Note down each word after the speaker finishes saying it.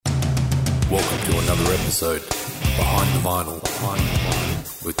to another episode Behind the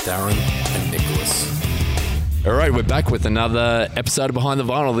Vinyl with Darren and Nicholas. All right, we're back with another episode of Behind the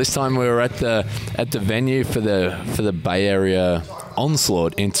Vinyl. This time we were at the venue for the Bay Area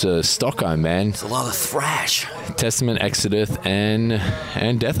onslaught into Stockholm, man. It's a lot of thrash. Testament, Exodus,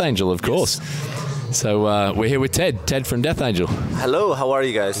 and Death Angel, of course. So we're here with Ted from Death Angel. Hello, how are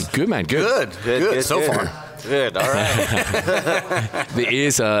you guys? Good, man. Good. Good So far. Good, all right. The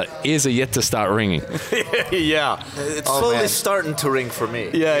ears are yet to start ringing. Yeah. It's slowly starting to ring for me.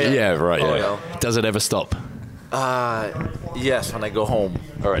 Yeah, right. Oh, Yeah. yeah. Does it ever stop? Yes, when I go home.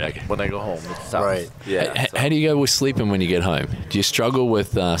 All right, okay. When I go home, it stops. Right. Yeah. How do you go with sleeping when you get home? Do you struggle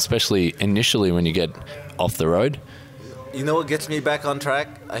with, especially initially when you get off the road? You know what gets me back on track?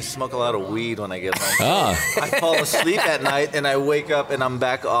 I smoke a lot of weed when I get home. Ah, I fall asleep at night and I wake up and I'm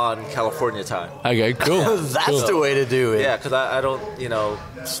back on California time. okay, cool. That's the way to do it. Yeah, because I don't,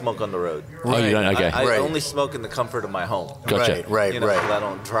 smoke on the road. Oh, you don't? Okay. I Right. only smoke in the comfort of my home. Gotcha. Right. 'cause I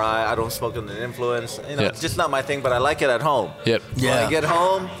don't drive. I don't smoke under the influence. Yeah. It's just not my thing. But I like it at home. Yep. When Yeah. I get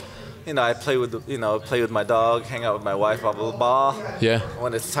home, I play with my dog, hang out with my wife, blah blah blah. Yeah.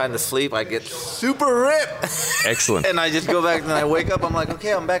 When it's time to sleep, I get super ripped, Excellent. and I just go back and I wake up. I'm like,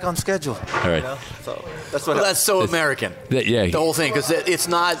 okay, I'm back on schedule. All right. So that's what. Well, that's so American. Yeah. The whole thing, because it's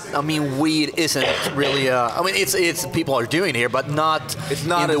not. I mean, weed isn't really. It's people are doing here, but not. It's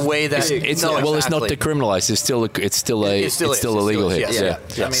not in the as way that. big. It's no, well, exactly. it's not decriminalized. It's still illegal here. yes,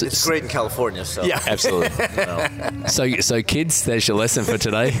 yeah. I mean, it's great in California. So Yeah. Absolutely. So kids, there's your lesson for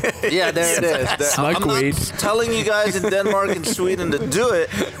today. yeah, there it is. Smoke I'm weed. not telling you guys in Denmark and Sweden to do it,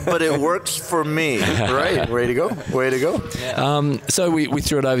 but it works for me. Right. Way to go. Way to go. So we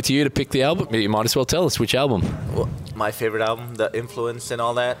threw it over to you to pick the album. You might as well tell us which album. Well, my favorite album, the influence and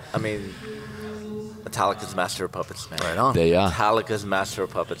all that. I mean, Metallica's Master of Puppets, man. Right on. There you are. Metallica's Master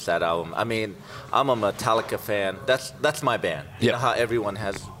of Puppets, that album. I mean, I'm a Metallica fan. That's my band. You Yep. know how everyone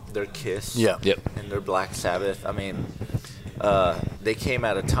has their Kiss Yeah. Yep. and their Black Sabbath. I mean, they came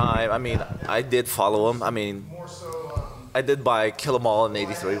at a time. I mean, I did follow them. I mean, I did buy Kill 'Em All in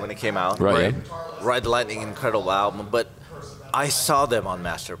 '83 when it came out. Right. Ride the Lightning, incredible album. But I saw them on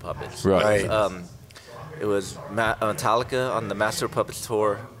Master of Puppets. Right. It was Metallica on the Master of Puppets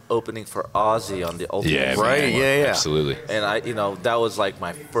tour, opening for Ozzy on the Ultimate. Yeah. Right, man. yeah. Absolutely. And that was like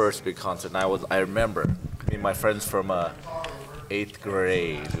my first big concert. And I remember, me and my friends from 8th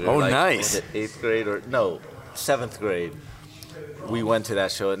grade. We were Oh, like, nice. Was it 8th grade or no, 7th grade? We went to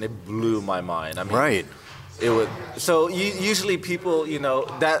that show and it blew my mind. I mean, Right. it would. So usually people,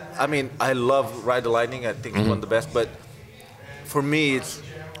 that. I mean, I love Ride the Lightning. I think it's one of the best. But for me,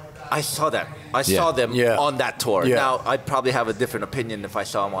 I saw that. I saw them Yeah. on that tour. Yeah. Now I'd probably have a different opinion if I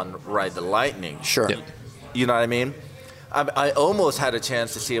saw them on Ride the Lightning. Sure. Yep. You know what I mean? I almost had a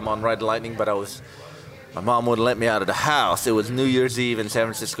chance to see him on Ride the Lightning, but my mom wouldn't let me out of the house. It was New Year's Eve in San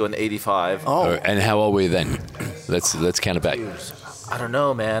Francisco in '85. Oh. And how old were you then? Let's count it back. I don't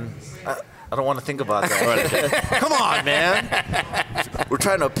know, man. I don't want to think about that. Come on, man. We're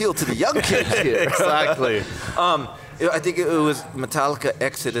trying to appeal to the young kids here. Exactly. I think it was Metallica,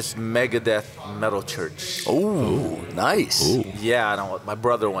 Exodus, Megadeth, Metal Church. Oh, nice. Ooh. Yeah, I know. My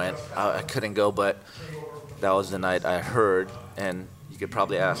brother went. I couldn't go, but that was the night I heard, and you could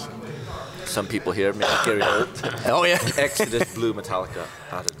probably ask some people here, maybe Gary Holt. Oh yeah. Exodus blew Metallica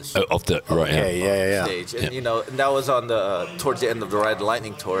out of the Off the right. Okay. Yeah. stage, and and that was on the towards the end of the Ride the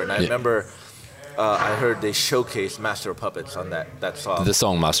Lightning tour, and I remember I heard they showcased Master of Puppets on that song. The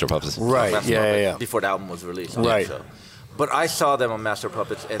song Master of Puppets. Right. Master of Puppets, Yeah. Before the album was released. Right. So. But I saw them on Master of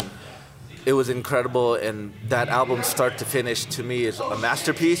Puppets, and it was incredible. And that album, start to finish, to me is a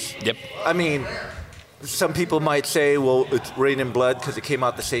masterpiece. Yep. I mean, some people might say, well, it's Rain and Blood because it came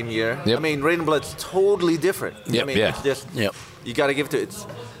out the same year. Yep. I mean, Rain and Blood's totally different. Yep, I mean, yeah. it's just, Yep. you got to give it to it's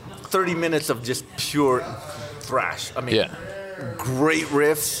 30 minutes of just pure thrash. I mean, Yeah. great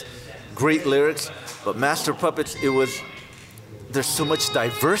riffs, great lyrics, but Master of Puppets, there's so much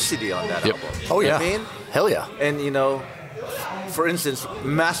diversity on that Yep. album. Oh You know yeah. what I mean? Hell yeah. And for instance,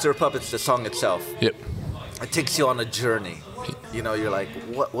 Master of Puppets, the song itself, Yep. it takes you on a journey. You're like,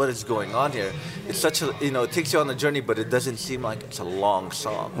 what is going on here? It's such a, it takes you on a journey, but it doesn't seem like it's a long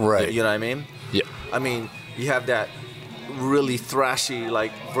song. Right. You know what I mean? Yep. I mean, you have that really thrashy,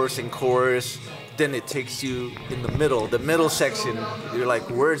 like, verse and chorus. Then it takes you in the middle section. You're like,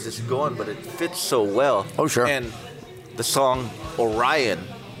 where is this going? But it fits so well. Oh, sure. And the song Orion,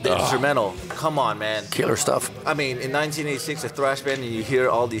 the instrumental, come on, man. Killer stuff. I mean, in 1986, a thrash band, and you hear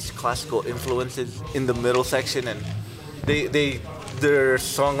all these classical influences in the middle section, and their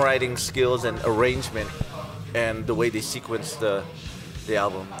songwriting skills and arrangement, and the way they sequence the the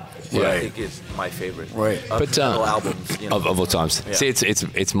album. Right. I think is my favorite. Right. But, Metal albums, you know. of all times. Yeah. See,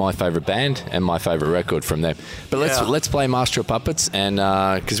 it's my favorite band and my favorite record from them. But Yeah. let's play Master of Puppets, and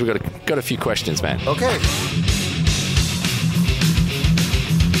because we've got a few questions, man. Okay.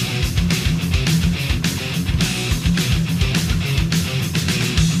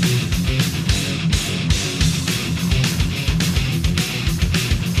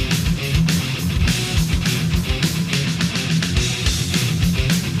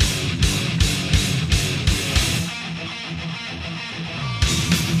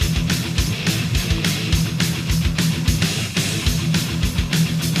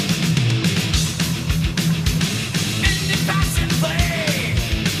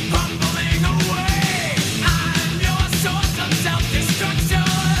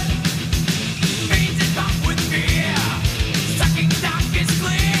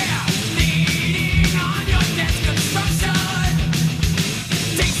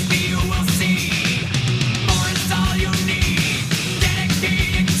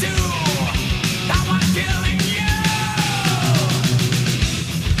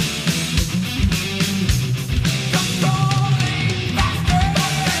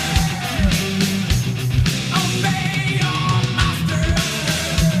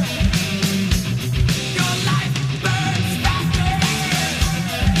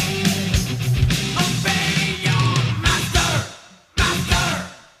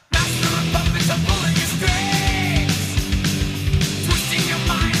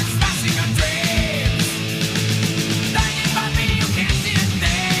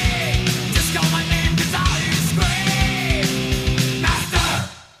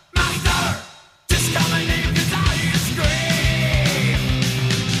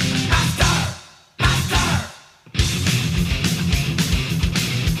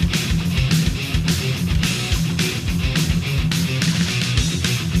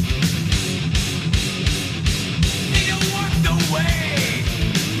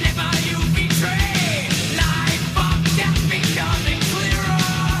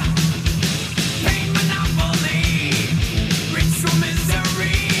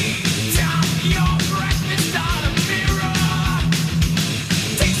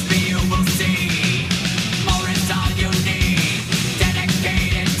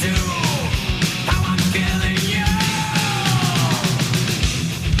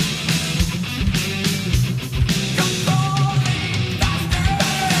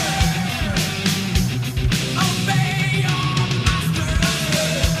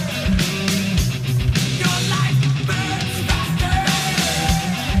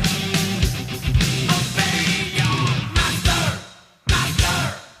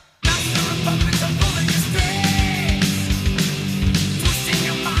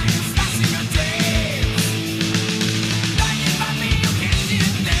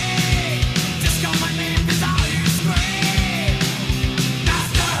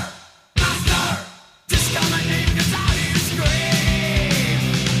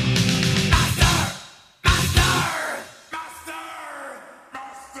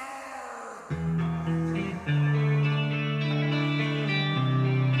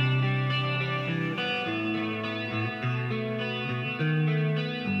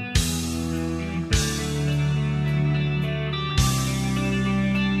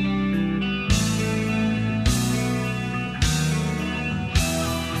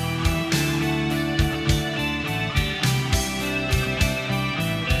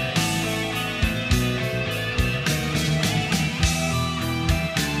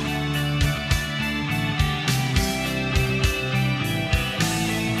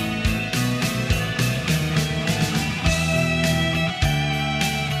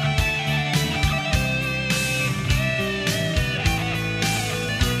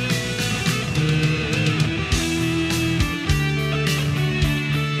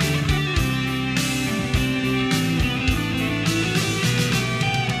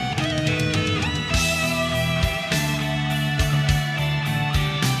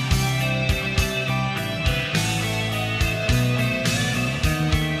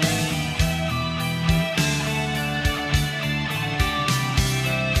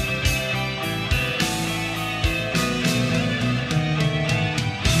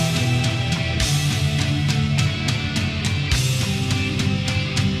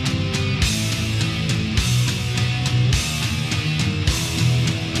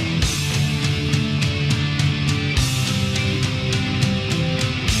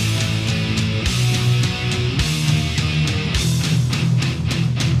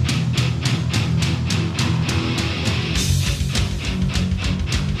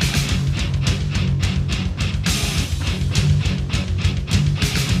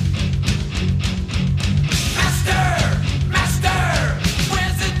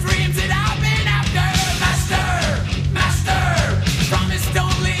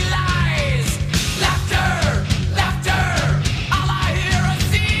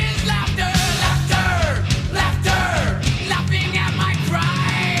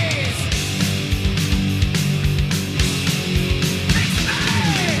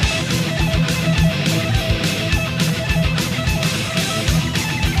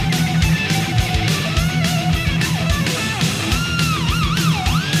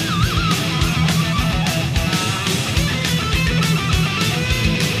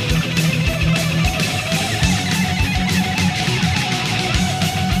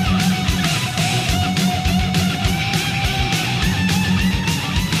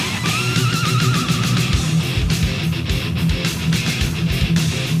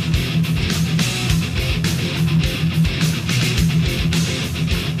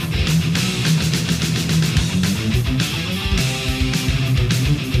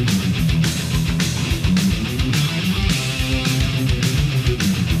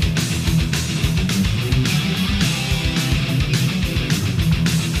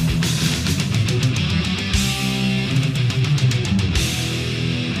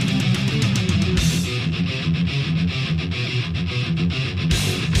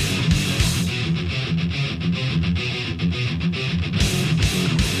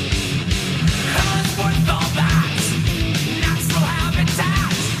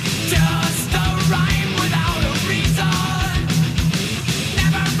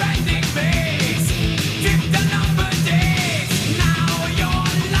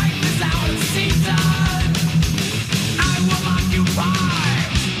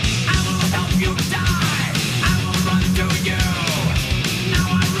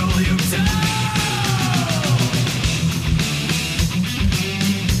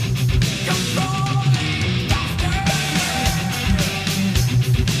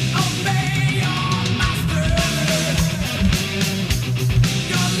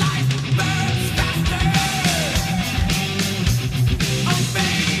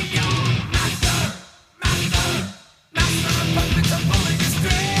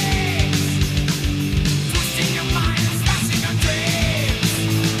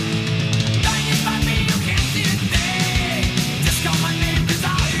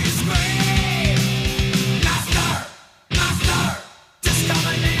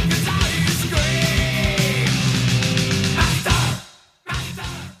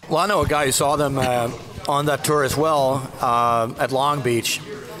 Well, I know a guy who saw them on that tour as well at Long Beach.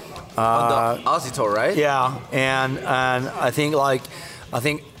 On the Aussie tour, right? Yeah, and I think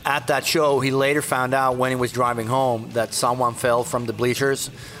at that show he later found out when he was driving home that someone fell from the bleachers,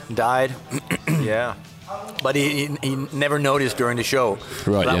 died. Yeah. But he never noticed during the show.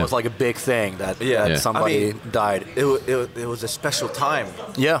 Right, That yeah. was like a big thing that, Yeah. that Yeah. somebody I mean, died. It was a special time,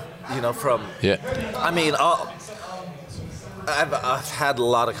 Yeah. from. Yeah. I mean, I've had a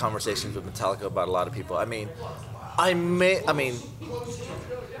lot of conversations with Metallica about a lot of people. I mean,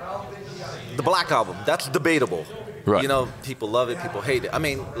 the Black Album, that's debatable. Right. People love it, people hate it. I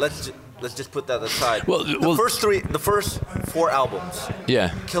mean, let's just put that aside. Well, the first 4 albums,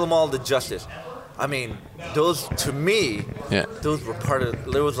 Yeah. Kill 'Em All, The Justice. I mean, those to me, Yeah. those were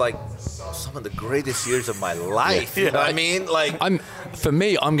there was like some of the greatest years of my life. Yeah. You know what I mean? Like, For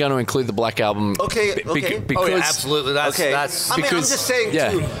me, I'm going to include the Black Album. Okay, okay. Because, Oh, yeah, absolutely. That's okay. that's I mean, I'm because- just saying,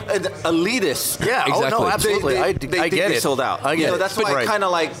 yeah. too, an elitist. yeah. Oh Exactly. no, absolutely. I get they it. sold out. I get it. That's why I Right. kind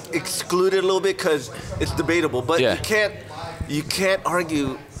of like exclude it a little bit because it's debatable. But Yeah. you can't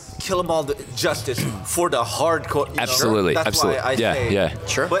argue Kill 'Em All, The Justice for the hardcore. Absolutely, That's absolutely. why I Yeah, say, yeah.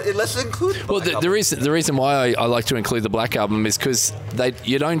 Sure. But let's include. Well, the reason why I like to include the Black Album is because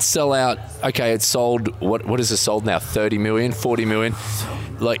you don't sell out. Okay, it's sold. What is it sold now? 30 million, 40 million.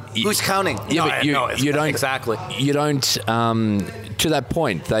 Like Who's counting? Yeah, No, but no, it's- you don't exactly. You don't. To that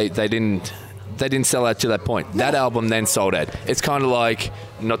point, they didn't sell out to that point. That album then sold out. It's kind of like,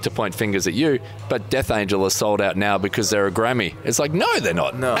 not to point fingers at you, but Death Angel is sold out now because they're a Grammy. It's like, no, they're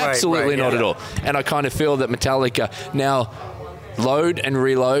not. No. Right, Absolutely right, not yeah. at all. And I kind of feel that Metallica now, Load and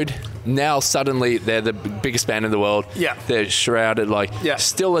Reload, now suddenly they're the biggest band in the world. Yeah. They're shrouded Yeah.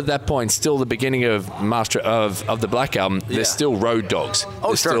 still at that point, still the beginning of Master of the Black Album, Yeah. they're still road dogs. Oh,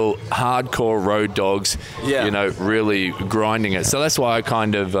 they're sure. still hardcore road dogs. Yeah. Really grinding it. So that's why I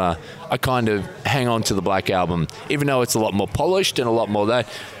kind of hang on to the Black Album, even though it's a lot more polished and a lot more that.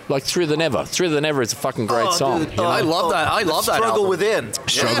 Like Through the Never. Through the Never is a fucking great song. Dude, you know? I love that. I love that Struggle album. Within.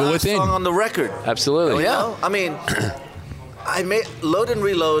 Struggle Yeah, Within. Song on the record. Absolutely. Yeah. I mean, I made Load and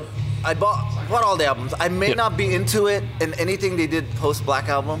Reload. I bought all the albums. I may Yeah. not be into it in anything they did post Black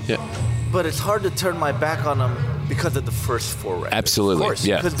Album. Yeah. But it's hard to turn my back on them because of the first 4 records. Absolutely. Of course.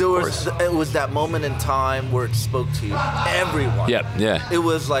 Yeah. Because it was that moment in time where it spoke to everyone. Yeah, yeah. It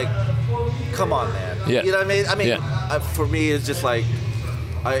was like, come on, man. Yeah. You know what I mean? I mean, Yeah. for me, it's just like,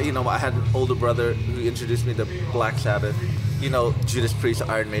 I had an older brother who introduced me to Black Sabbath, Judas Priest,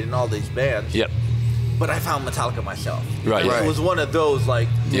 Iron Maiden, all these bands. Yep. But I found Metallica myself. Right, And right. It was one of those, like,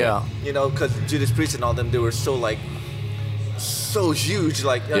 Yeah. because Judas Priest and all them, they were so, like, so huge,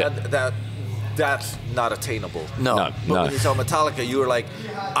 like, Yeah. that's not attainable. No. No. But when you saw Metallica, you were like,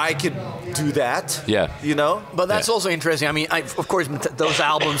 I could do that. Yeah. But that's Yeah. also interesting. I mean, of course, those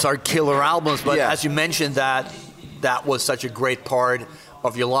albums are killer albums, but Yeah. as you mentioned, that was such a great part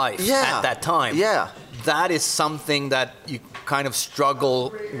of your life Yeah. at that time. Yeah. That is something that you kind of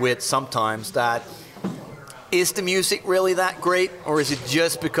struggle with sometimes. That is the music really that great, or is it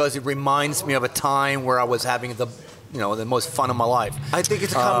just because it reminds me of a time where I was having the most fun of my life? I think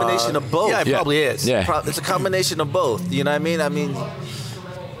it's a combination of both. Yeah, it probably is. Yeah. It's a combination of both. You know what I mean? I mean,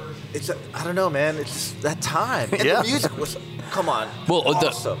 I don't know, man. It's that time. And Yeah. the music was, come on. Well,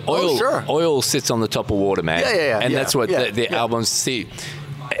 awesome. the oil, sure. oil sits on the top of water, man. Yeah. And that's what Yeah. the albums see.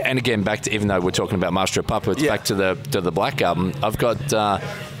 And again, back to, even though we're talking about Master of Puppets, Yeah. back to the Black Album, I've got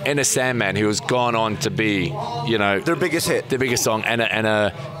Enter Sandman, who has gone on to be, Their biggest hit. the biggest song and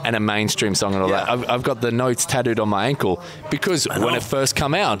a mainstream song and all Yeah. that. I've got the notes tattooed on my ankle because when it first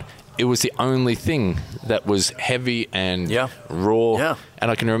came out, it was the only thing that was heavy and Yeah. raw. Yeah.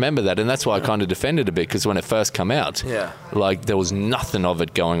 And I can remember that. And that's why I kind of defended it a bit, because when it first came out, like there was nothing of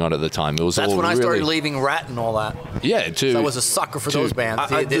it going on at the time. It was That's all when I really, started leaving Rat and all that. Yeah, to, So I was a sucker for those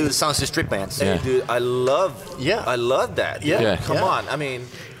bands, I do- the Sounds of Street bands. Yeah. Hey, dude, I love that. Yeah. Yeah. Come Yeah. on. I mean,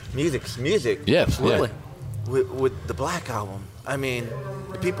 music's music. Yeah, Absolutely. With the Black Album, I mean,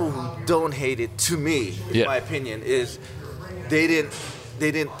 the people who don't hate it, to me, in Yeah. my opinion, is they didn't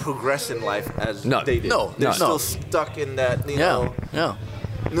progress in life as No. they did. No, They're no. still stuck in that, Yeah. Yeah.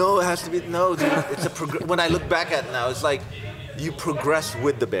 No, it has to be, no, dude. It's when I look back at it now, it's like you progress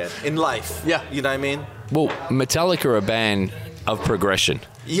with the band in life. Yeah. You know what I mean? Well, Metallica are a band of progression,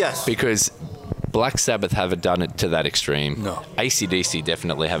 Yes. because Black Sabbath haven't done it to that extreme. No. AC/DC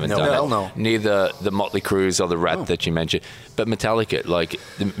definitely haven't No, done hell it. no. Neither the Motley Crues or the Rat that you mentioned. But Metallica, like,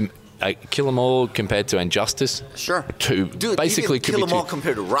 Kill 'Em All compared to Injustice. Sure. Dude, basically even could Kill be 'Em All two.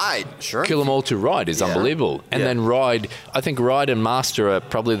 compared to Ride. Sure. Kill 'Em All to Ride is Yeah. unbelievable. And Yeah. then Ride, I think Ride and Master are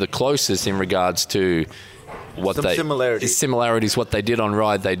probably the closest in regards to what Some they similarities. what they did on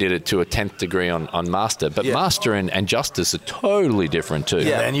Ride, they did it to a 10th degree on Master. But Yeah. Master and Justice are totally different too.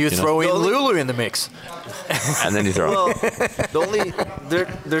 Yeah. And you know? throw in The only- Lulu in the mix. And then you throw. Well,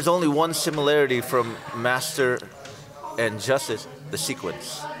 there's only one similarity from Master and Justice: the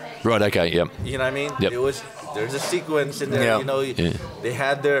sequence. Right. Okay. Yep. You know what I mean? Yep. There's a sequence in there. Yeah. You know, Yeah. they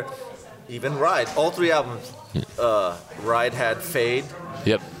had their even Ride. All three albums. Ride had Fade.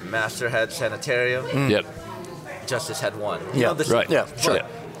 Yep. Master had Sanitarium. Yep. Justice had one. You Yeah. know, the Right. Yeah, sure.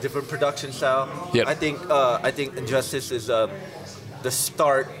 but different production style. Yep. I think Injustice is the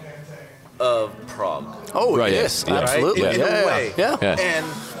start of prog. Oh, Right, yes, yeah. absolutely. Right? In yeah, a way. Yeah. Yeah. And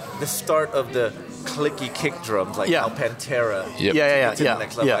the start of the clicky kick drums like Yeah. Alpantera. Yep. Yeah. To the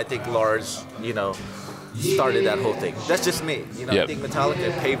next level. Yeah. I think Lars, started that whole thing. That's just me. I Yep. think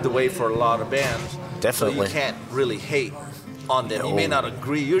Metallica paved the way for a lot of bands. Definitely. So you can't really hate on them. You may not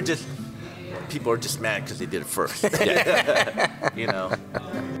agree. People are just mad because they did it first. you know.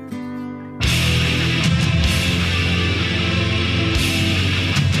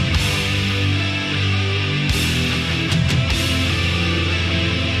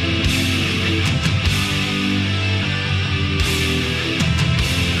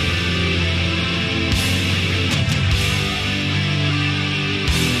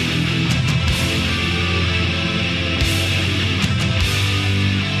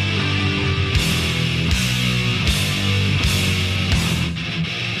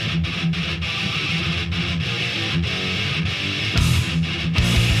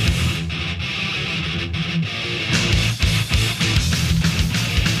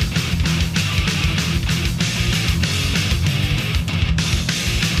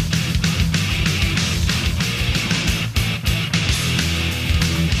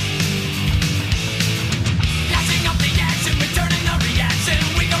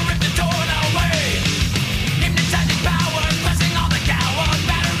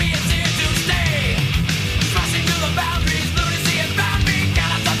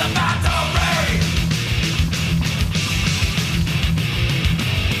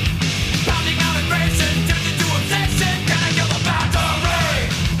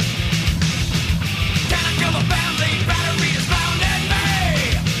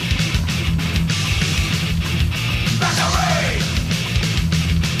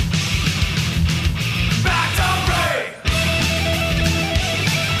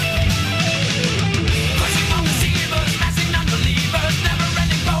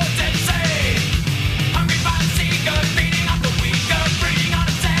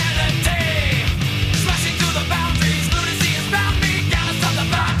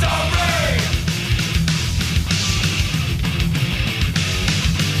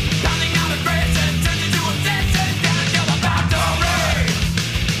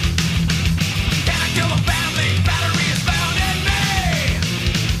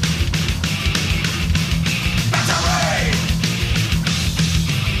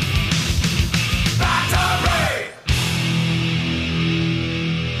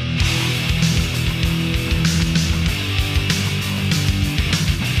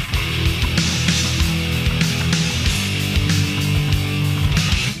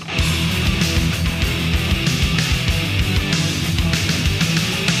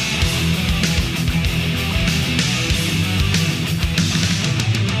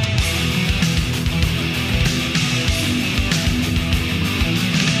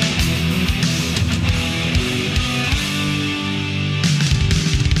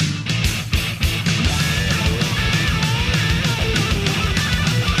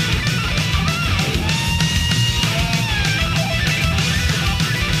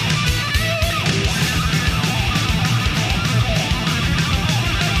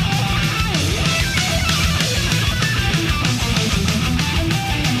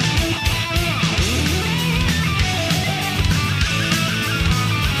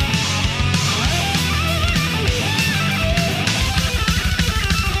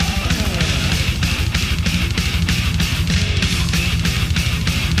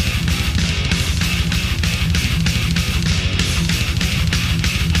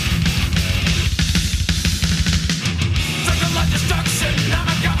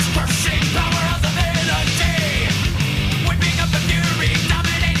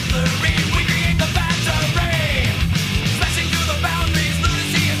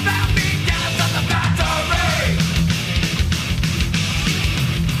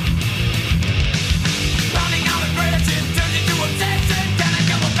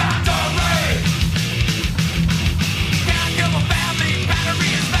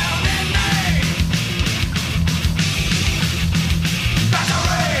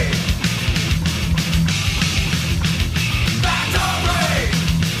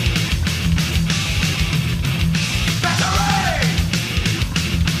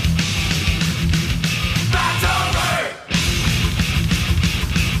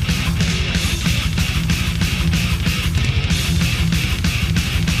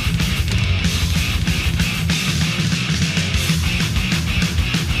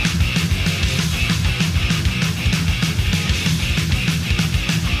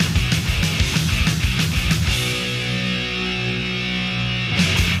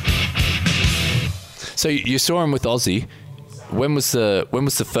 So you saw him with Ozzy. When was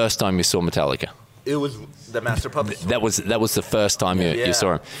the first time you saw Metallica? It was the Master Puppets. That was the first time you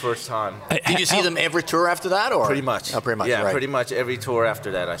saw him. First time. Did you see them every tour after that, or Pretty much. Oh, pretty much. Yeah, right. pretty much every tour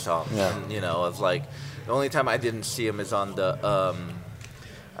after that I saw him. Yeah. And, I was like, the only time I didn't see him is on the,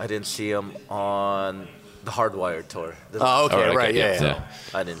 I didn't see him on the Hardwired tour. Oh, okay, Oh, okay, right, yeah. yeah.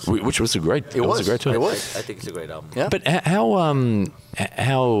 I didn't see him. Which was a great. It was a great tour. It was. I think it's a great album. Yeah. But how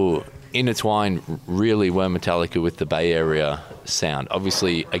intertwined really were Metallica with the Bay Area sound?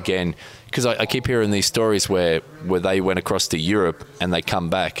 Obviously, again, because I keep hearing these stories where they went across to Europe and they come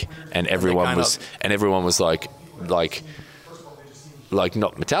back and everyone was like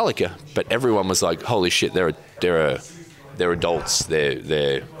not Metallica, but everyone was like, holy shit, they're adults,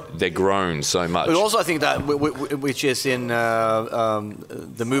 they're grown so much. But also, I think that, which is in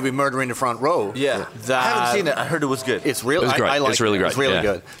the movie Murder in the Front Row. Yeah. That I haven't seen it. I heard it was good. It's real. It was great. I like it's really it. great. It's really yeah.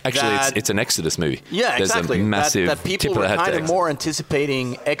 good. Actually, That- it's an Exodus movie. Yeah, There's exactly. a massive that people tip were of the hat kind to of more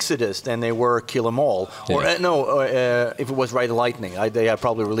anticipating Exodus than they were Kill 'Em All. Or Yeah. if it was Ride the Lightning, they had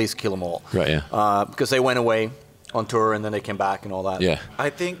probably released Kill 'Em All. Right, yeah. Because they went away on tour and then they came back and all that. Yeah. I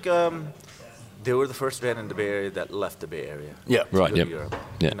think they were the first band in the Bay Area that left the Bay Area. Yeah. to Right, go to yep. Europe.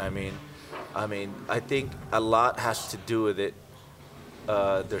 Yeah. And I think a lot has to do with it.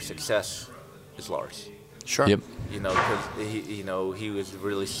 Their success is Lars. Sure. Yep. Because he was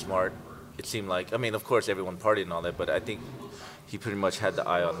really smart. It seemed like. I mean, of course, everyone partied and all that, but I think he pretty much had the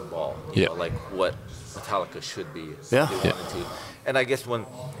eye on the ball. Yeah. Like what Metallica should be. if Yeah. They wanted to. And I guess when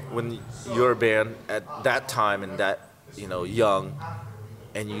you're a band at that time and that young,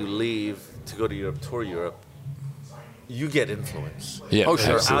 and you leave to go to Europe, tour Europe, you get influence. Yeah. Oh, When sure.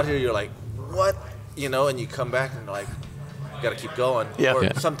 you're absolutely. out here, you're like, what? And you come back and you're like, got to keep going. Yeah. Or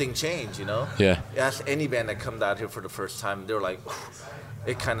Yeah. something changed, Yeah. Ask any band that comes out here for the first time, they're like,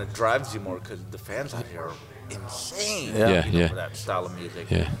 it kind of drives you more because the fans out here are insane. Yeah. Yeah, yeah. For that style of music.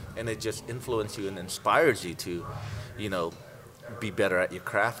 Yeah. And it just influences you and inspires you to, be better at your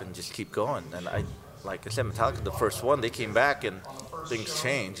craft and just keep going. And like I said, Metallica, the first one, they came back and things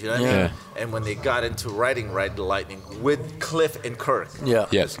changed. You know what I mean? Yeah. And when they got into writing Ride the Lightning with Cliff and Kirk. Yeah.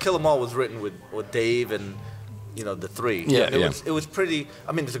 Yeah. Because Kill 'Em All was written with Dave and the three. Yeah. And Yeah. it was pretty.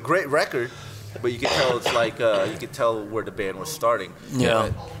 I mean, it's a great record, but you could tell it's like you could tell where the band was starting. Yeah.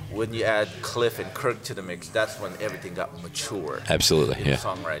 But when you add Cliff and Kirk to the mix, that's when everything got mature. Absolutely, In yeah.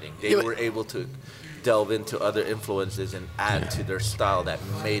 songwriting, they Yeah, but- were able to delve into other influences and add to their style that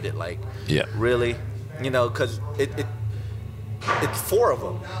made it like Yeah. really, because it's four of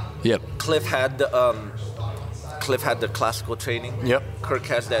them. Yep. Cliff had the classical training. Yep. Kirk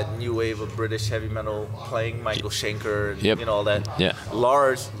has that new wave of British heavy metal playing, Michael Schenker, and Yep. all that. Yeah.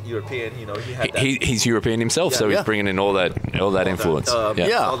 Lars, European, he had that. He's European himself, so Yeah. he's bringing in all that influence.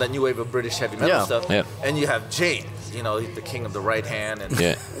 Yeah. All that new wave of British heavy metal Yeah. stuff. Yeah. And you have James, he's the king of the right hand, and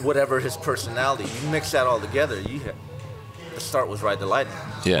Yeah. whatever his personality, you mix that all together. The start was Ride the Lightning.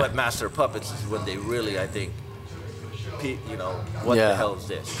 Yeah. But Master of Puppets is when they really, I think, what Yeah. the hell is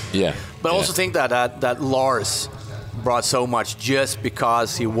this? Yeah. But I yeah. also think that Lars brought so much just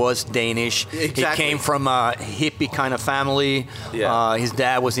because he was Danish. He Exactly. came from a hippie kind of family. Yeah. His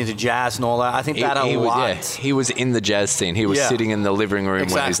dad was into jazz and all that. I think that had a was, lot. he was in the jazz scene. He was Yeah. sitting in the living room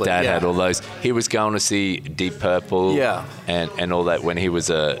when his Exactly, dad yeah. had all those. He was going to see Deep Purple Yeah. and all that when he was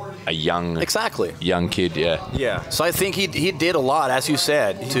a young Exactly. young kid. Yeah. Yeah. So I think he did a lot, as you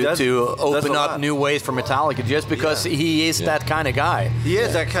said, to does open a up lot. new ways for Metallica, just because he is that kind of guy. He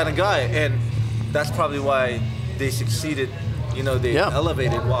is that kind of guy, and that's probably why they succeeded. They Yeah.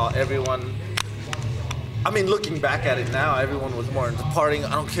 elevated while everyone. I mean, looking back at it now, everyone was more into partying.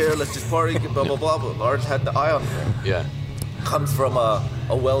 I don't care, let's just party, blah blah blah. But Lars had the eye on him. Yeah. Comes from a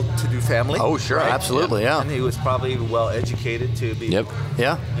well-to-do family. Oh, sure, absolutely, yeah. And he was probably well-educated to be. Yep.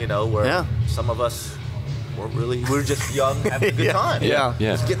 Yeah. Where Yeah. some of us we're just young, having a good Yeah. time. Yeah.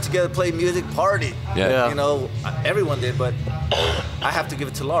 Yeah. Just get together, play music, party. Yeah. Yeah. Everyone did, but I have to give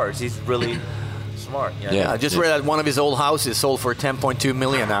it to Lars. He's really smart. Yeah. I just read that one of his old houses sold for 10.2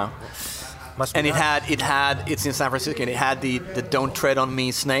 million now. Must be And nice. it's in San Francisco, and it had the "Don't Tread on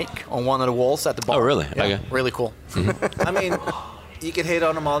Me" snake on one of the walls at the bar. Oh, really? Yeah, Okay. really cool. I mean, you can hate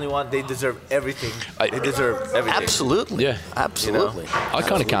on them all you want. They deserve everything. They deserve everything. Absolutely. Yeah. Absolutely. I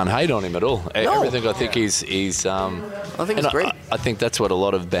kind of can't hate on him at all. No. Everything I think he's I think and it's great. I think that's what a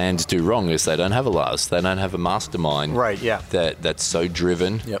lot of bands do wrong is they don't have a Lars. They don't have a mastermind. Right, yeah. That's so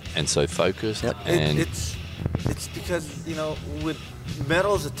driven Yep. and so focused. Yep. And It's because with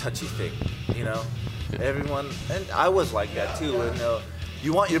metal is a touchy thing. Everyone, and I was like that too. And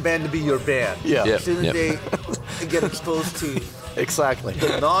you want your band to be your band. Yeah. Yep. As soon as Yep. they get exposed to Exactly.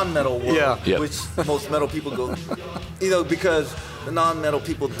 the non-metal world, Yeah. Yep. which most metal people go, because the non-metal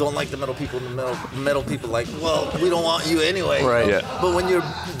people don't like the metal people, and the metal people like, well, we don't want you anyway. Right. Yeah. But when you're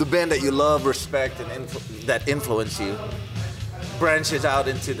the band that you love, respect, and that influence you, branches out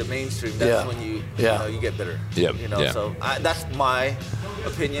into the mainstream, that's Yeah. when you Yeah. you get bitter. Yep. You know, Yeah. so that's my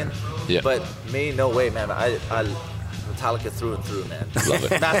opinion. Yeah. But me, no way, man. I Metallica through and through, man.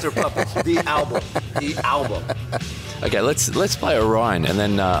 Love it. Master Puppets, the album. Okay, let's play Orion, and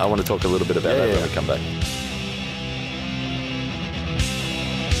then I want to talk a little bit about that yeah. when we come back.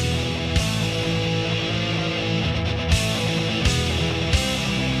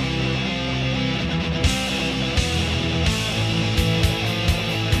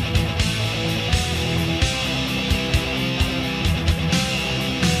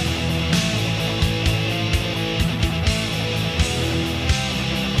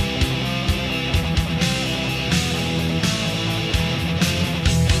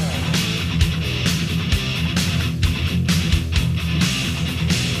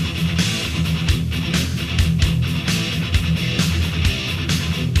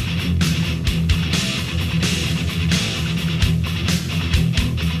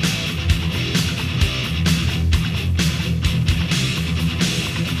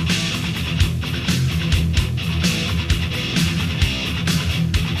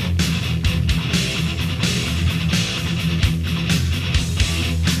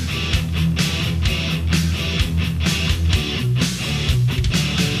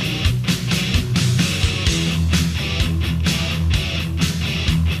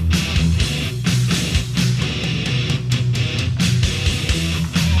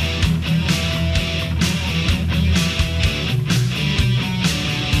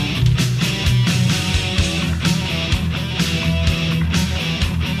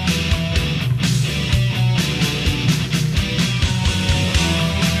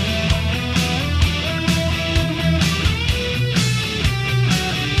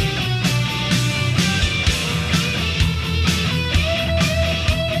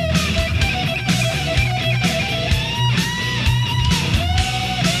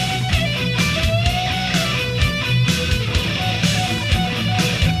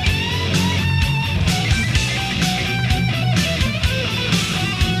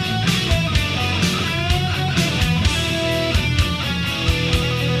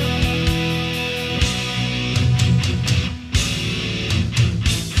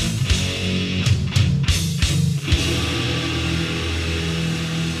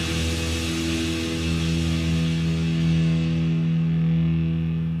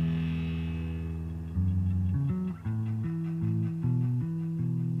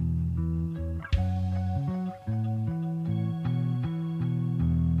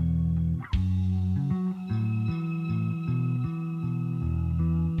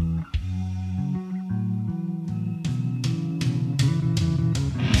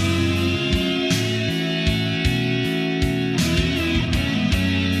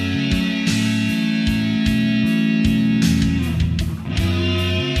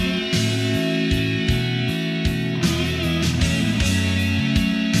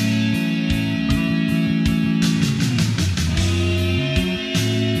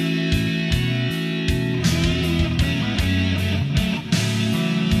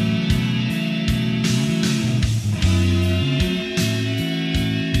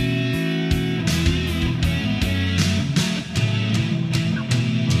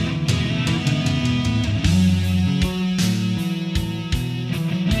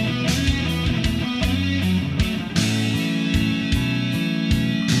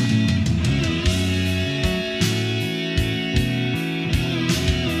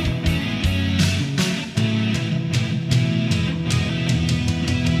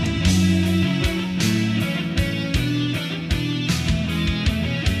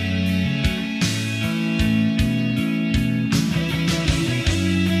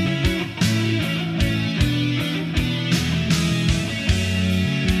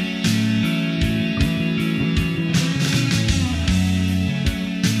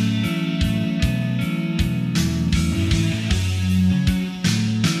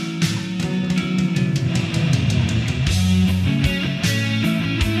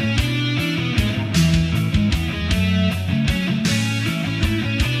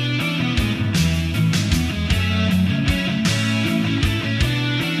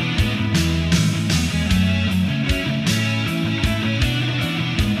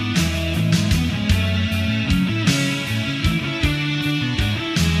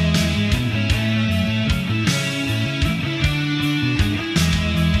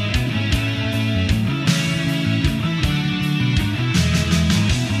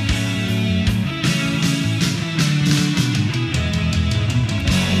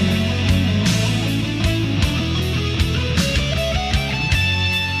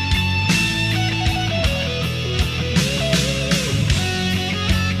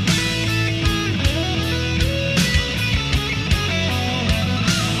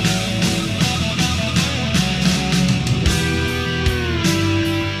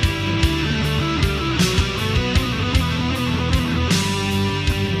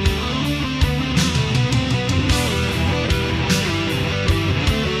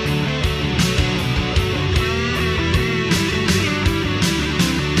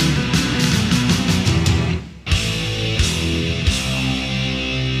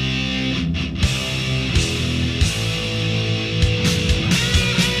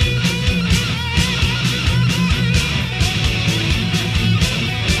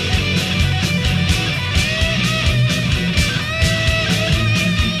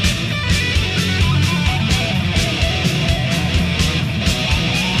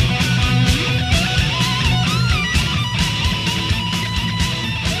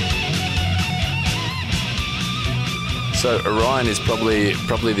 So Orion is probably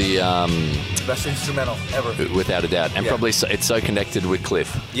the Best instrumental ever. without a doubt, and Yeah. probably it's so connected with Cliff.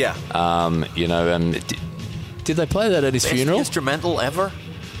 Yeah. You know, did they play that at his Best funeral? instrumental ever?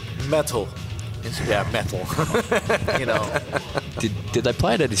 Metal. Yeah, metal. You know. Did they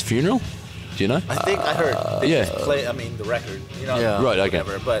play it at his funeral? Do you know? I think I heard. They yeah. just play. I mean, the record. You know. Yeah. Right, okay.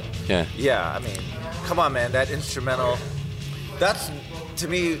 Whatever. But Yeah. Yeah. I mean, come on, man. That instrumental. That's to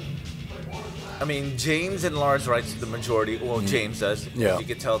me. I mean, James and Lars writes the majority. Well, James does. Yeah. You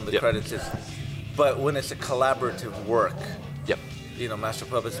can tell in the Yep. credits. But when it's a collaborative work, Yep. you know, Master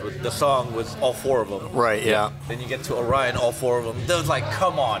Puppets, with the song was all four of them. Right, yeah. Then you get to Orion, all four of them. That was like,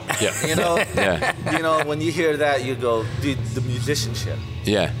 come on, man. Yeah. You know, Yeah. you know, when you hear that, you go, dude, the musicianship,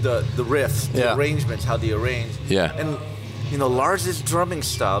 Yeah. the riffs, the Yeah. arrangements, how they arrange. Yeah. And you know, Lars's drumming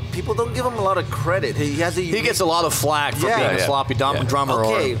style, people don't give him a lot of credit. He has a He gets a lot of flack for Yeah. being Yeah. a sloppy Yeah. drummer.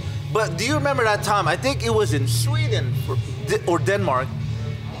 okay. Or, But do you remember that time? I think it was in Sweden or Denmark.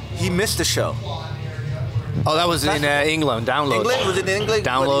 He missed the show. oh, that was in England. Download. England? Was it in England?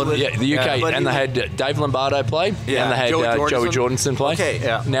 Download. When he Yeah, the UK, but and he they was- had Dave Lombardo play, Yeah. and they had Joey Jordison play. Okay.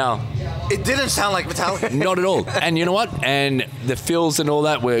 Yeah. Now, It didn't sound like Metallica. not at all. And you know what? And the fills and all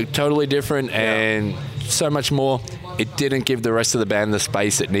that were totally different, and so much more. It didn't give the rest of the band the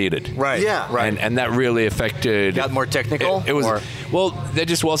space it needed. Right. Yeah. Right. And that really affected. Got more technical? It was or- well. There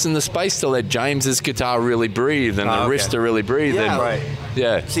just wasn't the space to let James's guitar really breathe and the okay. riffs to really breathe. Yeah. and, Right.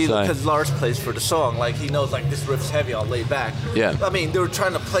 Yeah. See, so- because Lars plays for the song, like he knows, like this riff's heavy, I'll lay back. Yeah. I mean, they were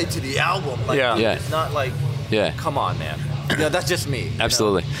trying to play to the album. Like, Yeah. Yeah. It's not like, Yeah. come on, man. Yeah, that's just me. you know?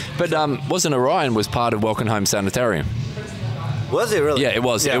 Absolutely. But wasn't Orion was part of Welcome Home Sanitarium? Was it really? Yeah, it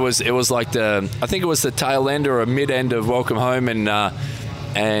was. Yeah. It was like I think it was the tail end or a mid end of Welcome Home,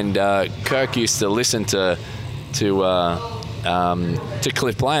 and Kirk used to listen to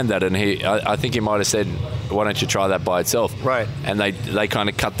Cliff playing that, and I think he might have said, "Why don't you try that by itself?" Right. And they kind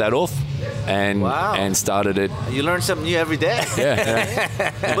of cut that off, and Wow. and started it. You learn something new every day. Yeah,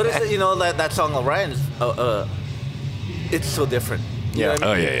 But it's, you know, that song Orion, it's so different. You know what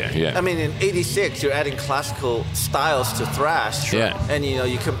I Oh mean? yeah. I mean, in '86, you're adding classical styles to thrash. Yeah. And you know,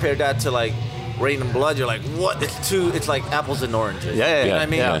 you compare that to like Rain and Blood. You're like, what? It's like apples and oranges. Yeah, You know yeah, what I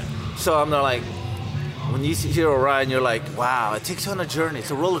mean? yeah. So I'm not like, when you hear Orion, you're like, wow, it takes you on a journey.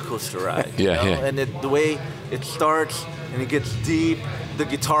 It's a roller coaster ride. you Yeah, know? yeah. And the way it starts and it gets deep, the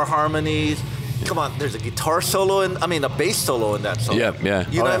guitar harmonies. Come on, there's a guitar solo a bass solo in that song. Yeah, yeah.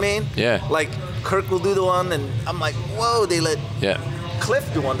 You know Oh, what I yeah. mean? Yeah. Like Kirk will do the one, and I'm like, whoa, they let Yeah. Cliff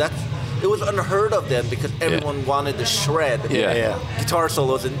do one. It was unheard of then because everyone wanted to shred. Yeah. Guitar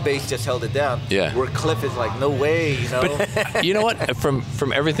solos and bass just held it down. Yeah. Where Cliff is like, no way, you know. You know what?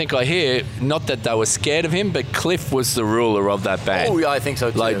 From everything I hear, not that they were scared of him, but Cliff was the ruler of that band. Oh, yeah, I think so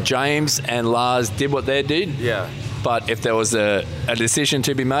too. Like James and Lars did what they did. Yeah. But if there was a decision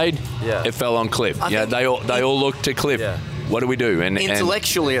to be made, Yeah. it fell on Cliff. I Yeah, think they all looked to Cliff. Yeah. What do we do? And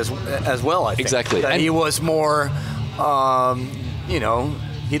Intellectually as well, I think. Exactly. That And- he was more,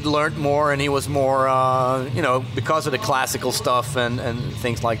 he'd learned more, and he was more, because of the classical stuff and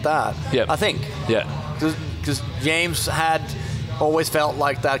things like that. Yep. I think. yeah, Because James had always felt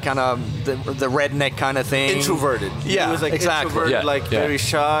like that kind of the redneck kind of thing. Introverted. Yeah, He was like exactly. introverted, Yeah, like yeah. very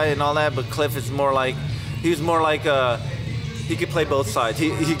shy and all that. But Cliff is more like, he could play both sides. He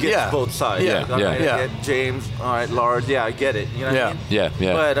gets Yeah. both sides. Yeah, Like, all yeah. right, Yeah. I get James, all right, Lars, yeah, I get it. You know what I Yeah. mean?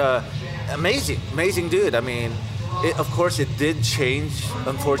 Yeah. But amazing dude. I mean, of course, it did change.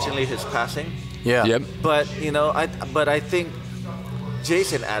 Unfortunately, his passing. Yeah. Yep. But I think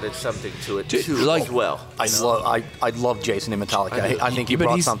Jason added something to it Dude, too, like- as well. I love Jason in Metallica. I think he But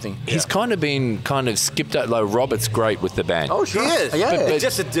brought he's, something. He's kind of been skipped out. Like Robert's great with the band. Oh, He sure. is. Yeah. But- It's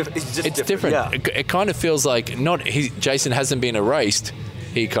just It's different. Yeah. It kind of feels like Jason hasn't been erased.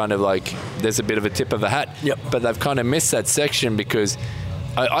 He kind of like there's a bit of a tip of a hat. Yep. But they've kind of missed that section because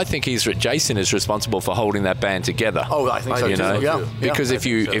I think Jason is responsible for holding that band together. Oh, I think so you too. know, Yeah. because Yeah.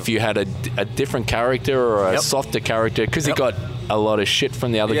 if you had a different character or a Yep. softer character, because Yep. he got a lot of shit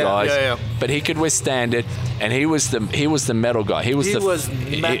from the other Yeah. guys, Yeah, yeah. but he could withstand it, and he was the metal guy. He was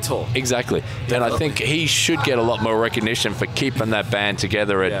metal. exactly. And I think he should get a lot more recognition for keeping that band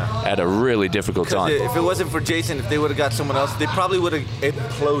together Yeah. at a really difficult time. If it wasn't for Jason, if they would have got someone else, they probably would have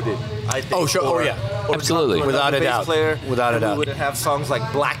imploded. I think. Oh, sure. Oh, yeah. Or Absolutely. come to Without another a bass doubt. Player, Without a and doubt. We wouldn't have songs like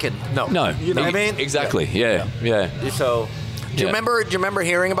Blackened. No. No, You know what I mean? Exactly. Yeah. So, Do you remember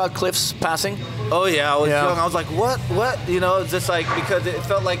hearing about Cliff's passing? oh yeah, I was Yeah. young. I was like, what? You know, it's just like because it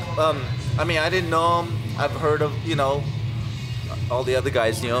felt like. I didn't know him. I've heard of all the other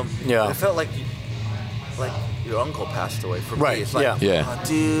guys knew him. Yeah. It felt like like your uncle passed away. For Right, me, it's like, yeah. Yeah. "Oh,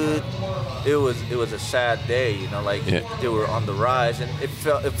 dude, it was a sad day, you know, like Yeah. they were on the rise, and it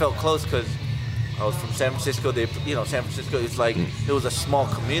felt close because I was from San Francisco. San Francisco is like it was a small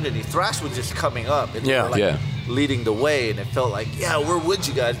community. Thrash was just coming up, and they Yeah. were, like, Yeah. leading the way, and it felt like, yeah, we're with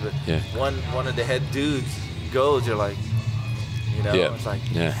you guys. But Yeah. one of the head dudes goes, you're like, you know, Yeah. it's like,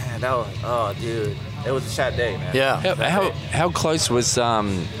 Yeah. man, that was, oh, dude, it was a sad day, man. Yeah. How close was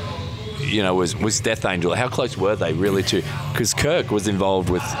was Death Angel? How close were they really to? Because Kirk was involved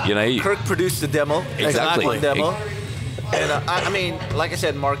with Kirk produced the demo, Exactly. one demo, and I mean, like I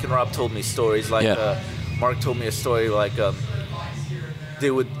said, Mark and Rob told me stories. Like Yeah. Mark told me a story like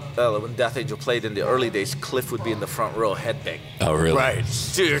they would when Death Angel played in the early days, Cliff would be in the front row headbanging. Oh really? Right.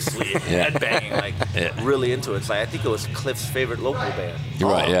 Seriously, headbanging, like Yeah. really into it. It's like I think it was Cliff's favorite local band.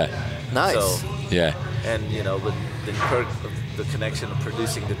 You're right. Yeah. Nice. So, Yeah. and but then Kirk, the connection of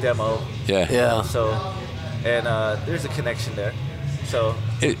producing the demo. Yeah. Yeah. So, and there's a connection there. So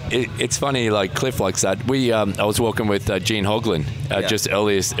It's funny, like Cliff likes that. I was walking with Gene Hoagland just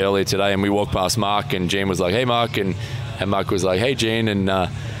earlier today, and we walked past Mark, and Gene was like, "Hey, Mark," and Mark was like, "Hey, Gene," and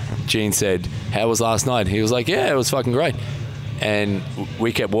Gene said, "How was last night?" He was like, "Yeah, it was fucking great." And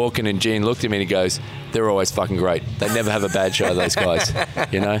we kept walking, and Gene looked at me and he goes, "They're always fucking great. They never have a bad show, those guys,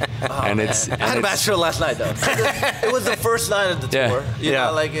 you know." And it's I had a bad show last night though. It was the first night of the Yeah. tour. You Yeah.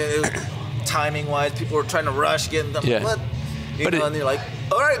 know, like timing wise, people were trying to rush, getting them. Yeah. What? You But know, and you're like,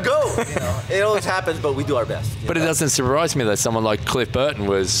 all right, go. You know, it always happens, but we do our best. you But it know? doesn't surprise me that someone like Cliff Burton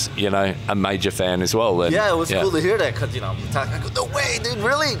was, a major fan as well. And, Yeah, it was cool to hear that because I go, no way, dude,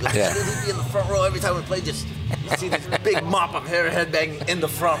 really? Like, Yeah. He'd be in the front row every time we play. Just you see this big mop of hair headbanging in the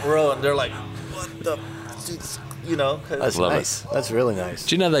front row, and they're like, what the, Cause That's Love nice. That's really nice.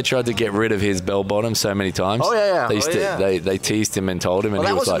 Do you know they tried to get rid of his bell bottom so many times? Oh, yeah, yeah. They, used Oh, to, yeah. they teased him and told him, and Well,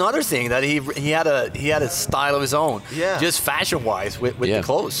 he that was like, another thing that he had a style of his own. Yeah. Just fashion wise with Yeah. the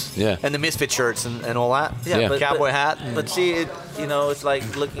clothes. Yeah. And the Misfit shirts and all that. Yeah. Cowboy hat. And, But see, it's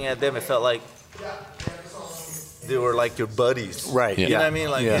like looking at them, it felt like they were like your buddies. Right. Yeah. You know what I mean?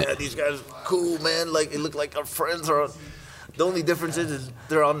 Like, Yeah. yeah, these guys are cool, man. Like, it looked like our friends are. The only difference is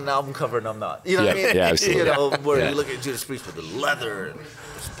they're on an album cover and I'm not. You know what I Yeah, mean? yeah, absolutely. Where Yeah. you look at Judas Priest with the leather and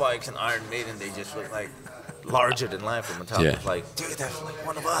the spikes and Iron Maiden, they just look like larger than life from Metallica. Yeah. It's like, dude, that's like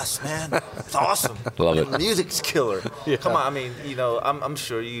one of us, man. It's awesome. Love it. The music's killer. Come on, I mean, I'm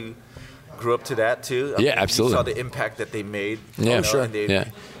sure you grew up to that too. I Yeah, mean, absolutely. You saw the impact that they made. Yeah, sure.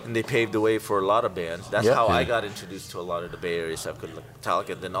 And they paved the way for a lot of bands. That's Yeah. how I Yeah. got introduced to a lot of the Bay Area stuff. Because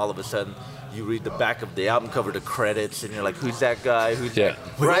Metallica, and then all of a sudden, you read the back of the album cover, the credits, and you're like, "Who's that guy? Who's Yeah.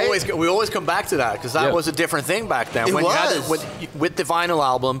 that?" we always come back to that because that Yeah. was a different thing back then. It when You had was. with the vinyl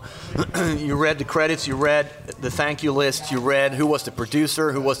album, you read the credits, you read the thank you list, you read who was the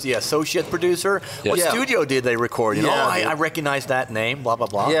producer, who was the associate producer, what Yeah. studio did they record. You know, Yeah. I recognize that name, blah blah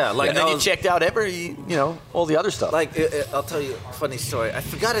blah. Yeah, like and then I you was- checked out all the other stuff. Like, I'll tell you a funny story. I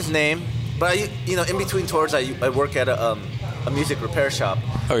forgot his name, but in between tours, I work at a music repair shop.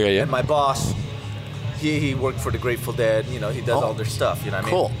 Oh, yeah. And my boss, he worked for the Grateful Dead. He does Oh. all their stuff. You know what I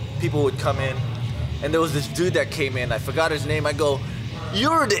Cool. mean? People would come in, and there was this dude that came in. I forgot his name. I go,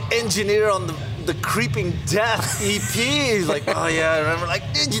 "You're the engineer on the Creeping Death EP." He's like, "Oh yeah, I remember." Like,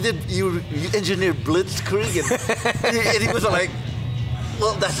 you engineered Blitzkrieg, and he was like,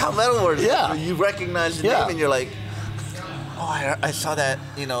 "Well, that's how metal works." Yeah. You recognize the Yeah. name, and you're like, "Oh, I saw that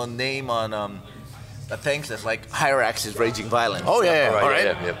name on a thing that's like Hyrax's Raging Violence." Oh, yeah, yeah. Right, All right.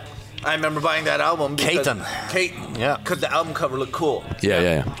 yeah. I remember buying that album. because- Caton. Caton. Yeah. Because the album cover looked cool.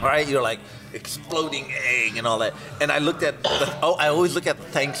 Yeah. All right, you're like exploding egg and all that. And I looked at I always look at the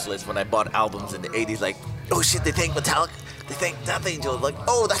thanks list when I bought albums in the 80s. Like, oh shit, they thank Metallica, they thank Death Angel. Like,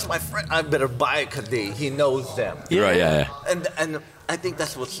 oh, that's my friend. I better buy it because he knows them. You're right, yeah. And I think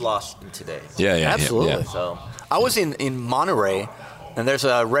that's what's lost in today. Yeah. Absolutely. Yeah. So I was in Monterey, and there's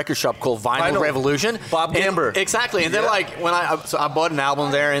a record shop called Vinyl Vinyl. Revolution. Bob And- Gamber. Exactly. And then Yeah. like when I bought an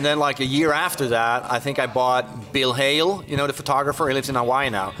album there, and then like a year after that, I think I bought Bill Hale, the photographer. He lives in Hawaii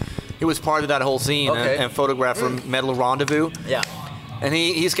now. He was part of that whole scene Okay. and photographed from Metal Rendezvous. yeah. And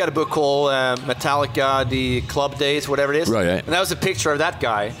he's got a book called Metallica, the Club Days, whatever it is. Right. And that was a picture of that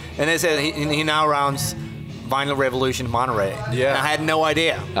guy. And they said he now runs Vinyl Revolution in Monterey. Yeah. And I had no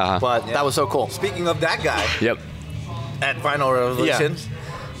idea, but that was so cool. Speaking of that guy Yep. at Vinyl Revolution,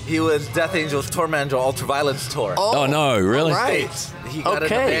 he was Death Angel's tour manager, Ultraviolence tour. Oh, no, really? Right. He got in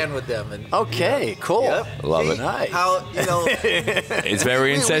Okay. the band with them. And, Okay, cool. Yep. Love See it. Nice. How, It's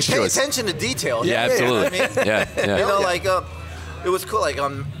very we pay incestuous. attention to detail. Yeah, absolutely. You know what I mean? Yeah. You know, like, it was cool, like,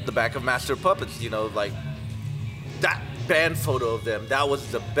 on the back of Master of Puppets, like, band photo of them, that was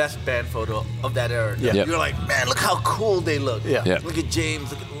the best band photo of that era. Yeah. Yep. You're like, man, look how cool they look. Yeah. Yep. Look at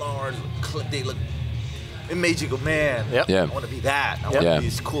James, look at Lauren, they look. It made you go, man. Yep. Yeah. I want to be that. I want Yeah. to be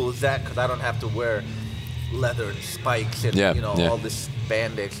as cool as that because I don't have to wear leather and spikes and Yeah, yeah. all this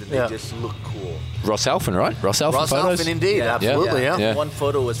spandex, and Yeah. they just look cool. Ross Halfin, right? Ross Halfin Ross photos. Halfin, indeed, Yeah. absolutely, yeah. Yeah. One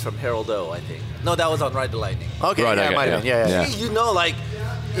photo was from Harold O, I think. No, that was on Ride the Lightning. Okay, Right, yeah, okay, it might have been. yeah. Yeah, yeah. Yeah. You know, like,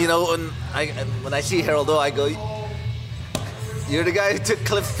 when I see Harold O, I go, you're the guy who took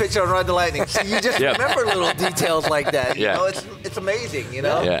Cliff's picture on Ride the Lightning. So you just Yeah. remember little details like that. You Yeah. know, it's amazing, you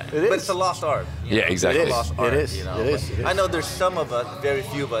know? Yeah. It But is. it's a lost art. you Yeah, know? exactly. It's a lost It art, is. you know? It is. But It is. I know there's some of us, very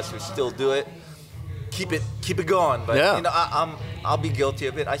few of us, who still do it. Keep it going. But, Yeah. you know, I'll be guilty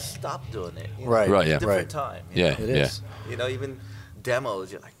of it. I stopped doing it. you know? Right. Right, yeah. Different Right. time. you Yeah, know? It yeah. is. You know, even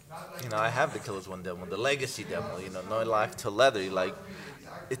demos, you're like, you know, I have the Killers One demo, the Legacy demo, you know, No Life Till Leather. You're like,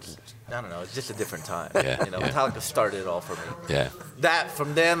 it's, I don't know, it's just a different time. Yeah, You know, yeah. Metallica started it all for me. Yeah. That,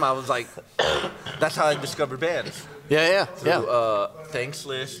 from them, I was like, that's how I discovered bands. Yeah, yeah, Through, yeah. Thanks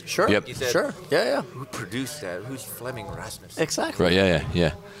List. Sure, Yep. You said, sure. Yeah, yeah. Who produced that? Who's Fleming Rasmussen? Exactly. Right. Yeah.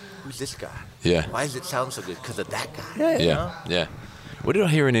 Yeah. Who's this guy? Yeah. Why does it sound so good? Because of that guy. Yeah, Yeah. You Yeah. know? Yeah. What did I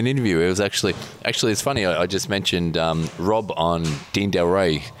hear in an interview? It was actually it's funny. I just mentioned Rob on Dean Del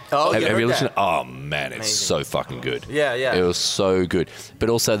Rey. Oh, have yeah, you heard listened? that. Oh man, it's Amazing. so fucking good. Yeah, yeah. It was so good. But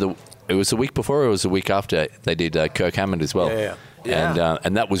also it was the week before, or it was the week after they did Kirk Hammond as well. Yeah, yeah. Yeah.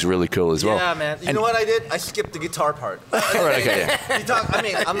 And that was really cool as well. Yeah, man. You And- know what I did? I skipped the guitar part. All right, okay, yeah. You talk. I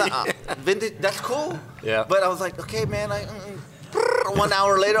mean, I'm not vintage. That's cool. Yeah. But I was like, okay, man. 1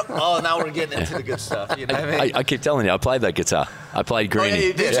 hour later, now we're getting into the good stuff. You know what I mean? I keep telling you, I played that guitar. I played Greenie. yeah,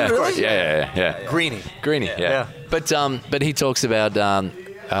 you did? Yeah. Really? Yeah. Greenie. Greenie, yeah. But he talks about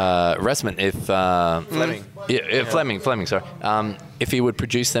Rasmussen if Fleming. Fleming, sorry. If he would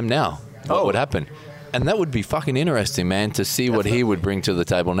produce them now, what would happen? And that would be fucking interesting, man, to see what he would bring to the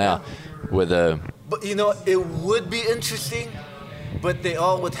table now. Whether But you know, it would be interesting, but they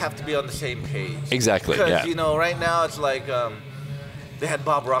all would have to be on the same page. Exactly, Because yeah. you know, right now it's like they had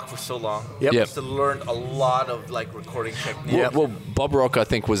Bob Rock for so long. Yep. Yep. To learn a lot of like recording technique. well, Bob Rock, I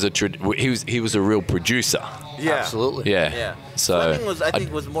think, was he was a real producer. Yeah. Absolutely. Yeah. Yeah. So Fleming was, I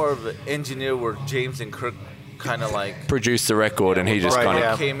think, was more of an engineer where James and Kirk kind of like produced the record, and he just Right, kind of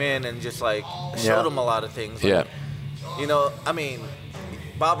yeah. came in and just like Yeah. showed him a lot of things. Like, yeah. You know, I mean,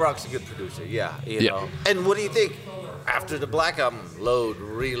 Bob Rock's a good producer. Yeah. You Yeah. know. And what do you think? After the Black Album, Load,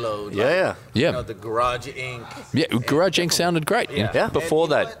 Reload. Yeah, yeah. Yeah. You know, the Garage Inc. Yeah, Garage Inc. sounded great. Yeah. And Yeah. Before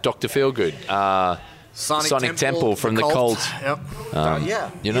And you know that, Dr. Feelgood, Sonic Temple from the Cult. Yep. Yeah. you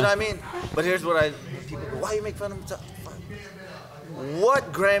You know? know what I mean? But here's what people go, why you make fun of him?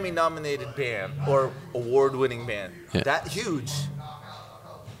 What Grammy nominated band or award winning band Yeah. that huge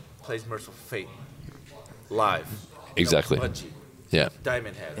plays Merciful Fate live? Exactly. You know, Bungie, Yeah.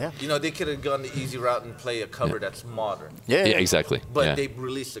 Diamond Head. Yeah. You know, they could have gone the easy route and play a cover that's modern. Yeah, Yeah, exactly. But yeah. they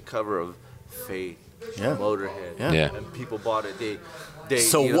released a cover of Fate, Yeah. Motorhead, Yeah. Yeah. and people bought it. They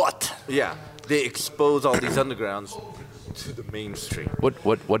So you know, what? Yeah, they expose all these undergrounds to the mainstream.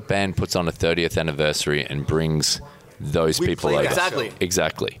 What band puts on a 30th anniversary and brings those We people played over? that Exactly. show.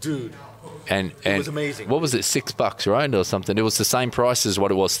 Exactly. Dude, And was amazing. What was it? $6, right, or something? It was the same price as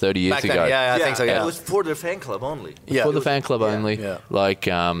what it was 30 years Back then, ago. yeah, I think so. Yeah. It was for their fan club only. Yeah. For the fan club only. Yeah. Like,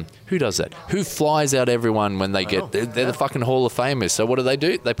 who does that? Who flies out everyone when they get? They're the fucking Hall of Famers. So what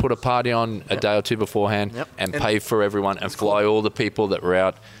do? They put a party on a day or two beforehand Yep. and pay for everyone and fly all the people that were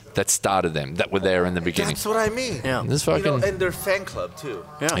out that started them, that were there in the beginning. That's what I mean. Yeah. This You fucking know, and their fan club too.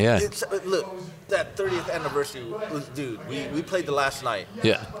 Yeah. yeah, It's, look, that 30th anniversary was, dude. We played the last night,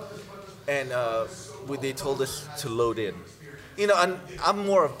 yeah, and they told us to load in. You know, I'm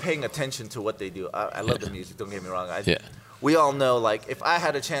more of paying attention to what they do. I love the music. Don't get me wrong. Yeah. We all know, like, if I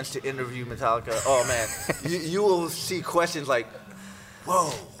had a chance to interview Metallica, oh man, you will see questions like,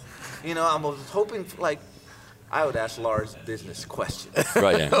 whoa. You know, I was hoping, like, I would ask Lars business questions.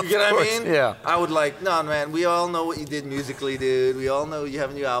 right, yeah. You get what I mean? yeah. I would like, no, man, we all know what you did musically, dude. We all know you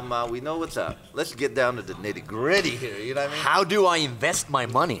have a new album out. We know what's up. Let's get down to the nitty gritty here. You know what I mean? How do I invest my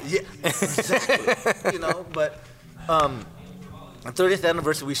money? Yeah, exactly. You know, but on 30th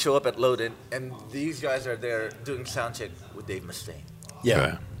anniversary, we show up at Loaded, and these guys are there doing sound check with Dave Mustaine.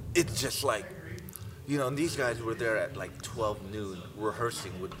 Right. It's just like, you know, and these guys were there at like 12 noon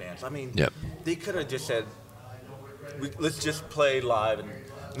rehearsing with bands. I mean, Yep. they could have just said, let's just play live. And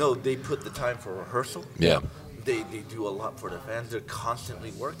no, they put the time for rehearsal. Yeah. They do a lot for the fans. They're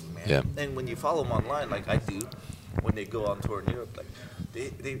constantly working, man. Yeah. And when you follow them online, like I do, when they go on tour in Europe, like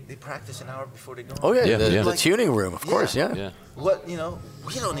they practice an hour before they go on. Oh yeah, Yeah, the, yeah. the tuning room, of course. Yeah. Yeah. What, you know,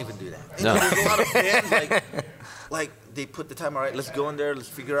 we don't even do that. No. There's a lot of bands like they put the time. All right, let's go in there. Let's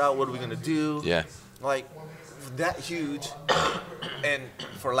figure out what are we gonna do. Yeah. Like that huge, and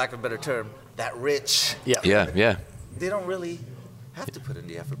for lack of a better term, that rich. Yeah. They don't really have to put in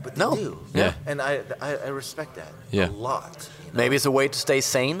the effort, but they No. do. Yeah. And I respect that Yeah. a lot. You know? Maybe it's a way to stay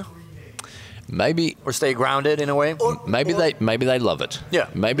sane Maybe or stay grounded in a way. maybe they love it. Yeah.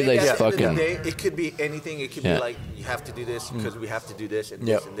 Maybe they at the end of the fucking day, it could be anything. It could Yeah. be like you have to do this because we have to do this and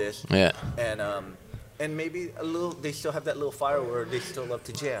Yep. this and this. Yeah. And maybe a little. They still have that little fire where they still love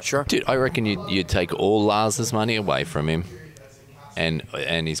to jam. Sure. Dude, I reckon you'd take all Lars's money away from him,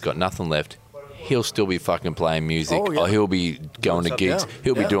 and he's got nothing left. He'll still be fucking playing music, Oh, yeah. or he'll be going to something. gigs. Yeah.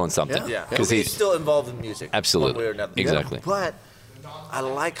 He'll be Yeah. doing something. Yeah. Yeah, because he's he's still involved in music. Absolutely. One way or another. Exactly. But I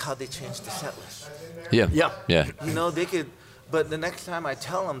like how they changed the set list. yeah, Yeah. yeah. You know, they could. But the next time I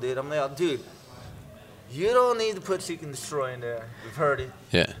tell them, dude, I'm like, dude, you don't need to put Seek and Destroy in there. We've heard it.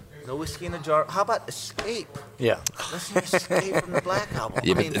 Yeah. No Whiskey in a Jar. How about Escape? Yeah. Let's hear Escape from the Black Album.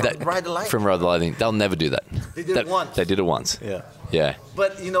 Yeah, I mean, but that, Ride the Lightning. from Ride the Lightning, they'll never do that. They did it once. They did it once. Yeah. Yeah.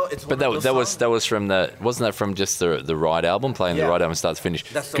 But you know, it's. But one of those songs- that was from wasn't that from just the Ride album, playing Yeah. the Ride album start to finish?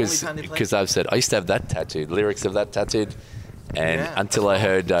 That's the only time they played Because I've said I used to have that tattooed, lyrics of that tattooed, and Yeah. until I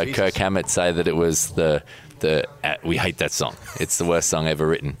heard Jesus. Kirk Hammett say that it was we hate that song. It's the worst song ever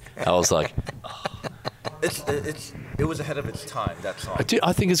written. I was like, It was ahead of its time. That song. dude,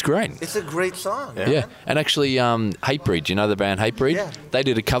 I think it's great. It's a great song. Yeah, and actually, Hatebreed. Do you know the band Hatebreed? Yeah. They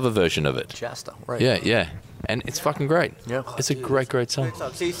did a cover version of it. Shasta. Right. Yeah, and it's fucking great. Yeah. It's a Dude, great song. Great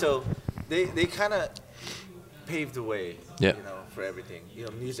song. See, so they kind of paved the way. Yeah. You know, for everything. You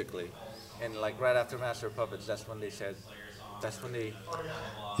know, musically, and like right after Master of Puppets, that's when they said, that's when they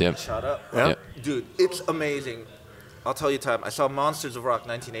Yep. shot up. Yeah. Yep. Dude, it's amazing. I'll tell you time. I saw Monsters of Rock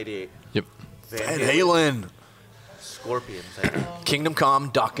 1988. Yep. Van Halen. Scorpions, I think. Kingdom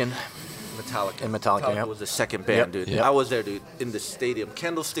Come, Dokken. Metallica. And Metallica, yep. was the second band, Yep. dude. Yep. I was there, dude, in the stadium,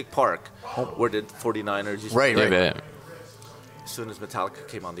 Candlestick Park, where the 49ers used to Right, Yeah, right. yeah. As soon as Metallica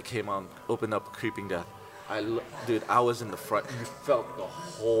came on, opened up Creeping Death. Dude, I was in the front. You felt the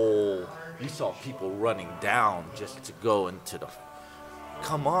whole. You saw people running down just to go into the.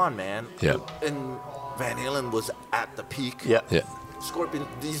 Come on, man. Yeah. And Van Halen was at the peak. Yeah. Yeah. Scorpion.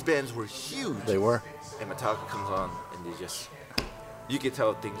 These bands were huge. They were. And Metallica comes on, and they just. You could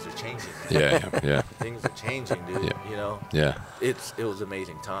tell things are changing. Yeah. Things are changing, dude. Yeah. You know. Yeah. It was an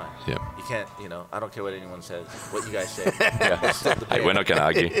amazing time. Yeah. You can't, I don't care what anyone says, what you guys say. Yeah. It's still the Hey, band. we're not going to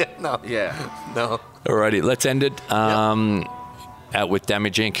argue. No. Yeah. No. Alrighty, let's end it. Out with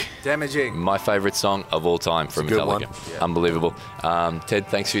Damage Inc. Damaging. My favorite song of all time from a good Metallica. one. Yeah. Unbelievable. Ted,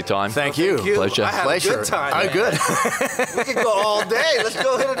 thanks for your time. Thank you. Thank you. Pleasure. I had Pleasure. a good time. Oh, man. good. We could go all day. Let's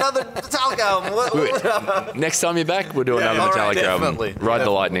go hit another Metallica album. What? Next time you're back, we'll do Yeah, another all Metallica right, album. definitely. Ride the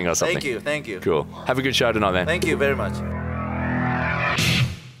Lightning or something. Thank you. Cool. Have a good show tonight, man. Thank you very much.